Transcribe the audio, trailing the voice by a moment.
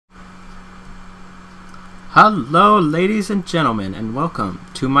Hello ladies and gentlemen, and welcome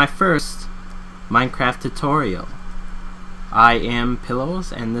to my first Minecraft tutorial. I am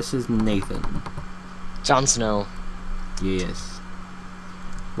Pillows and this is Nathan. Jon Snow. Yes.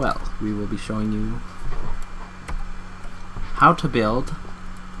 Well, we will be showing you how to build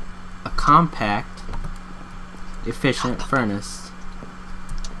a compact, efficient furnace.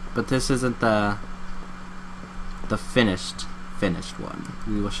 But this isn't the finished one.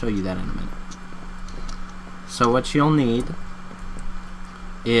 We will show you that in a minute. So what you'll need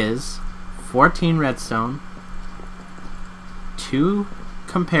is 14 redstone, 2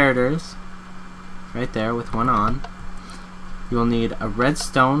 comparators, right there with one on. You'll need a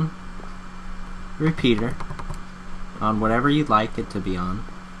redstone repeater on whatever you'd like it to be on.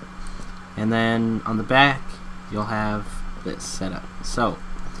 And then on the back, you'll have this set up. So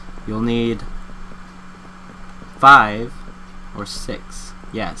you'll need 5 or 6.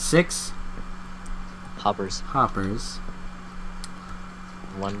 Yeah, 6 hoppers,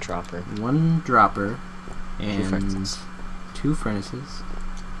 one dropper, and 2 furnaces,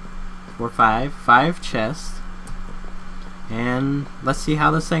 5 chests, and let's see how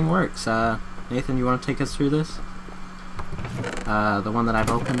this thing works. Nathan, you want to take us through this? The one that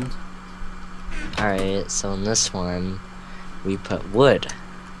I've opened. Alright, so in this one we put wood.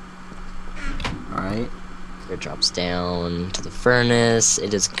 Alright. It drops down to the furnace.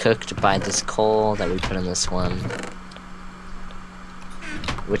 It is cooked by this coal that we put in this one,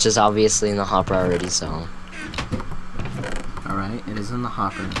 which is obviously in the hopper already, so. Alright, it is in the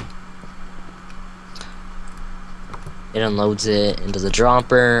hopper. It unloads it into the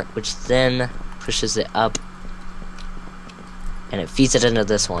dropper, which then pushes it up, and it feeds it into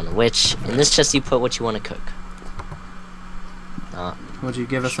this one, which, in this chest you put what you want to cook. Would you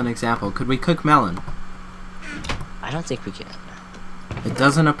give us an example? Could we cook melon? I don't think we can. It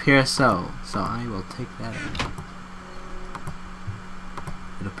doesn't appear so I will take that out.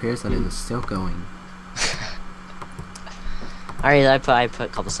 It appears that it is still going. Alright, I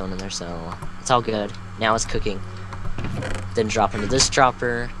put cobblestone in there, so it's all good. Now it's cooking. Then drop into this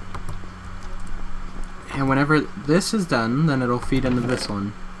dropper. And whenever this is done, then it'll feed into this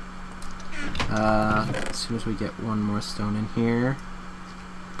one. As soon as we get one more stone in here.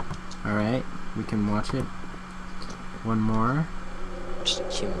 Alright, we can watch it. One more. Just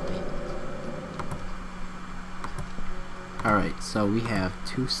accumulate. Alright, so we have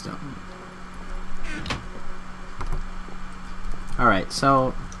 2 stone. Alright,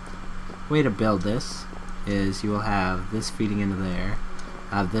 so way to build this is you will have this feeding into there,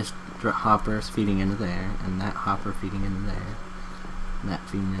 have this hopper feeding into there, and that hopper feeding into there, and that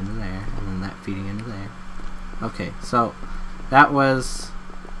feeding into there, and then that feeding into there. Okay, so that was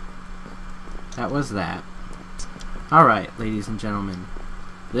that. Alright, ladies and gentlemen,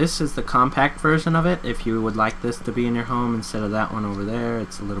 this is the compact version of it. If you would like this to be in your home instead of that one over there,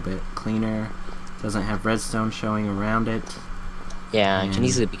 it's a little bit cleaner. Doesn't have redstone showing around it. Yeah, it can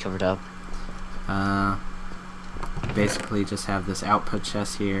easily be covered up. Basically just have this output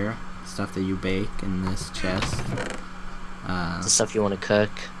chest here, stuff that you bake in this chest. The stuff you want to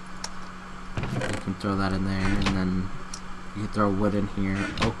cook. You can throw that in there, and then you can throw wood in here,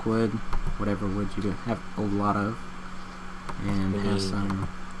 oak wood, whatever wood you do have a lot of. And have some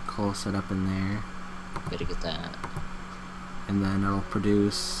coal set up in there. Gotta get that. And then it'll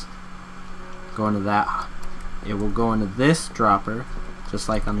produce, go into that, it will go into this dropper, just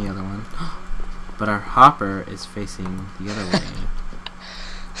like on the other one. But our hopper is facing the other way.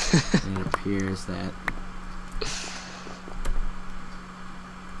 And it appears that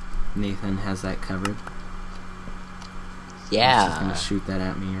Nathan has that covered. Yeah. He's just gonna shoot that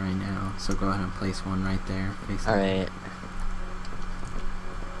at me right now. So go ahead and place one right there. Alright.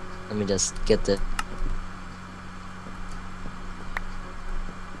 Let me just get the...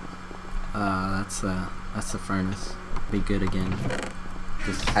 that's the furnace. Be good again.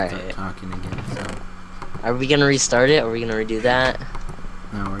 Just start talking again, so. Are we gonna restart it, or are we gonna redo that?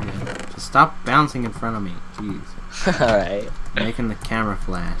 No, we're good. Just stop bouncing in front of me. Jeez. Alright. Making the camera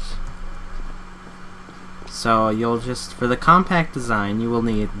flash. So you'll just, for the compact design, you will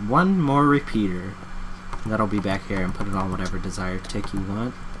need one more repeater. That'll be back here, and put it on whatever desired tick you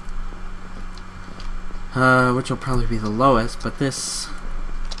want. Which will probably be the lowest, but this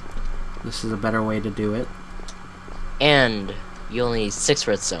is a better way to do it. And you only need 6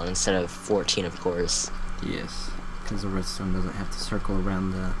 redstone instead of 14, of course. Yes, because the redstone doesn't have to circle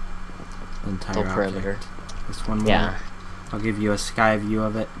around the entire whole perimeter. This one more. Yeah. I'll give you a sky view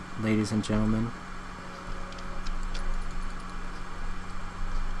of it, ladies and gentlemen.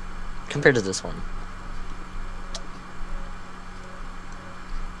 Compared to this one.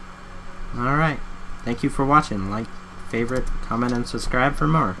 Alright, thank you for watching. Like, favorite, comment, and subscribe for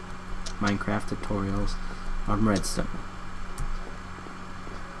more Minecraft tutorials on Redstone.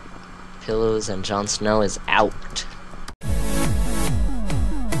 Pillows and Jon Snow is out.